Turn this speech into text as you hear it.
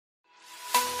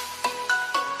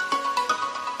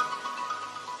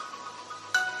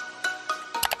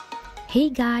Hey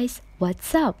guys,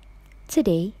 what's up?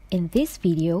 Today, in this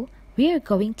video, we are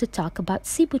going to talk about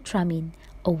Sibutramine,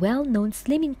 a well-known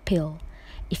slimming pill.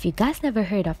 If you guys never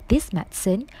heard of this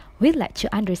medicine, we'll let you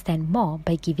understand more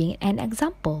by giving an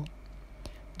example.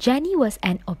 Jenny was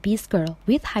an obese girl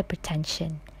with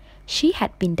hypertension. She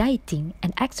had been dieting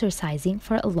and exercising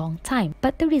for a long time,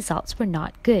 but the results were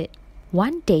not good.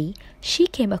 One day, she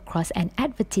came across an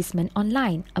advertisement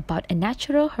online about a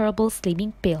natural herbal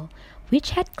slimming pill,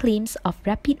 which had claims of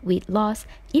rapid weight loss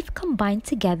if combined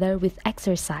together with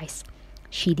exercise.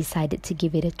 She decided to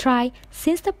give it a try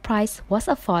since the price was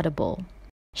affordable.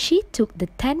 She took the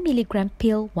 10 mg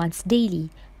pill once daily,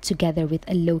 together with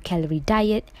a low-calorie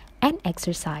diet and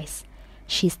exercise.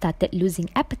 She started losing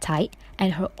appetite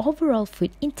and her overall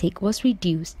food intake was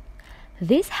reduced.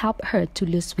 This helped her to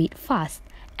lose weight fast,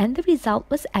 and the result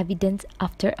was evident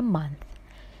after a month.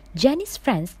 Jenny's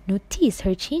friends noticed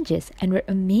her changes and were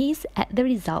amazed at the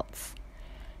results.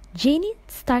 Jenny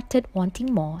started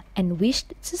wanting more and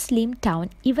wished to slim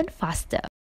down even faster.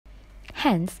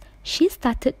 Hence, she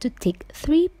started to take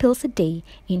 3 pills a day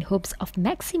in hopes of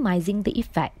maximizing the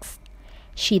effects.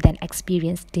 She then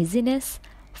experienced dizziness,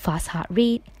 fast heart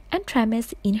rate, and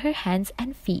tremors in her hands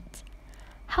and feet.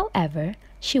 However,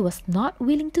 she was not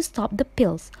willing to stop the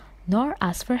pills nor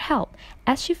ask for help,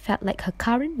 as she felt like her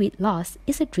current weight loss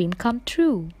is a dream come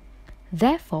true.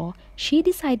 Therefore, she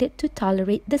decided to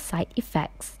tolerate the side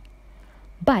effects.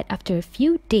 But after a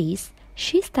few days,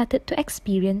 she started to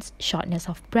experience shortness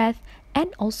of breath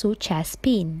and also chest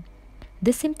pain.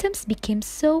 The symptoms became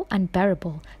so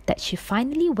unbearable that she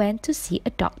finally went to see a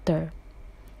doctor.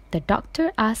 The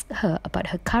doctor asked her about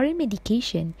her current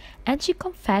medication and she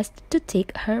confessed to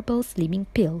take herbal slimming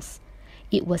pills.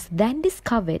 It was then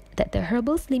discovered that the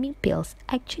herbal slimming pills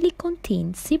actually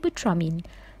contained sibutramine.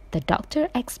 The doctor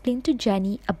explained to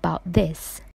Jenny about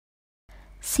this.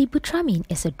 Sibutramine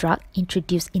is a drug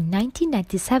introduced in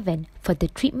 1997 for the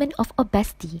treatment of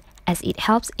obesity, as it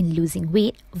helps in losing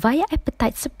weight via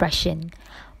appetite suppression.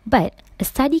 But a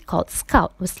study called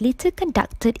SCOUT was later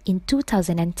conducted in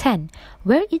 2010,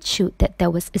 where it showed that there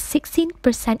was a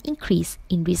 16% increase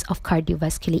in risk of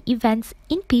cardiovascular events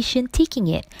in patients taking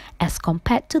it as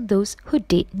compared to those who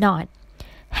did not.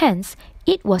 Hence,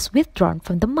 it was withdrawn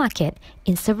from the market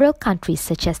in several countries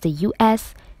such as the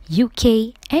US,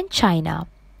 UK, and China.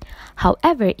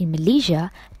 However, in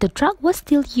Malaysia, the drug was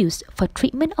still used for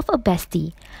treatment of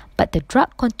obesity, but the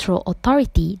Drug Control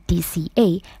Authority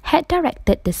 (DCA) had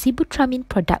directed the Sibutramine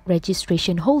product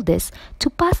registration holders to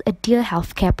pass a Dear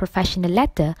Healthcare Professional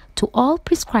letter to all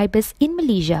prescribers in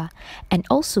Malaysia and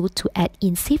also to add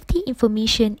in safety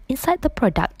information inside the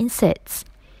product inserts.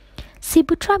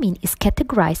 Sibutramine is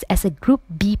categorized as a Group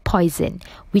B poison,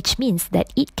 which means that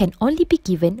it can only be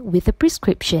given with a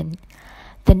prescription.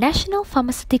 The National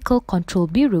Pharmaceutical Control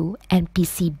Bureau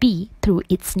 (NPCB), through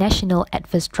its National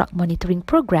Adverse Drug Monitoring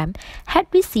Program, had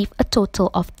received a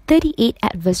total of 38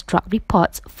 adverse drug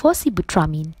reports for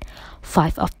Sibutramine.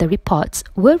 5 of the reports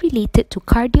were related to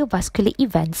cardiovascular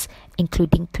events,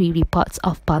 including 3 reports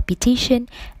of palpitation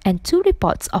and 2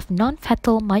 reports of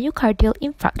non-fatal myocardial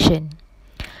infarction.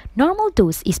 Normal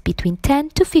dose is between 10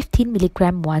 to 15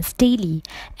 mg once daily,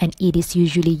 and it is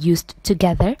usually used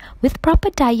together with proper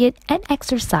diet and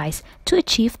exercise to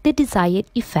achieve the desired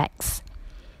effects.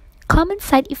 Common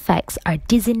side effects are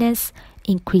dizziness,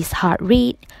 increased heart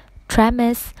rate,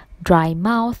 tremors, dry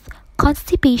mouth,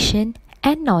 constipation,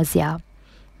 and nausea.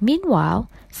 Meanwhile,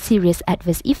 serious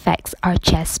adverse effects are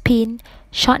chest pain,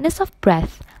 shortness of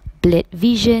breath, blurred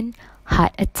vision,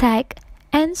 heart attack,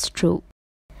 and stroke.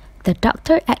 The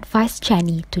doctor advised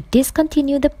Jenny to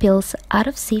discontinue the pills out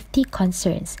of safety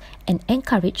concerns and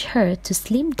encouraged her to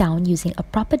slim down using a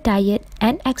proper diet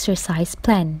and exercise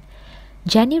plan.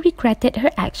 Jenny regretted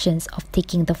her actions of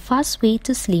taking the fast way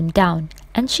to slim down,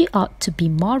 and she ought to be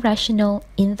more rational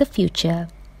in the future.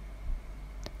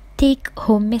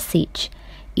 Take-home message.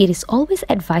 It is always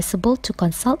advisable to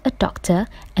consult a doctor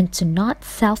and to not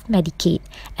self-medicate,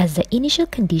 as the initial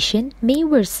condition may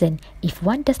worsen if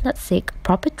one does not seek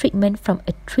proper treatment from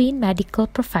a trained medical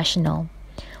professional.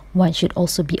 One should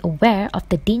also be aware of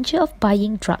the danger of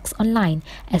buying drugs online,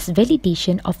 as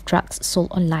validation of drugs sold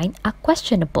online are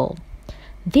questionable.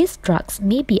 These drugs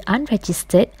may be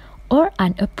unregistered or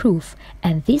unapproved,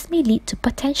 and this may lead to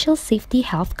potential safety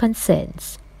health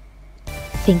concerns.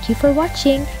 Thank you for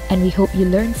watching, and we hope you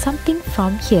learned something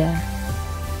from here.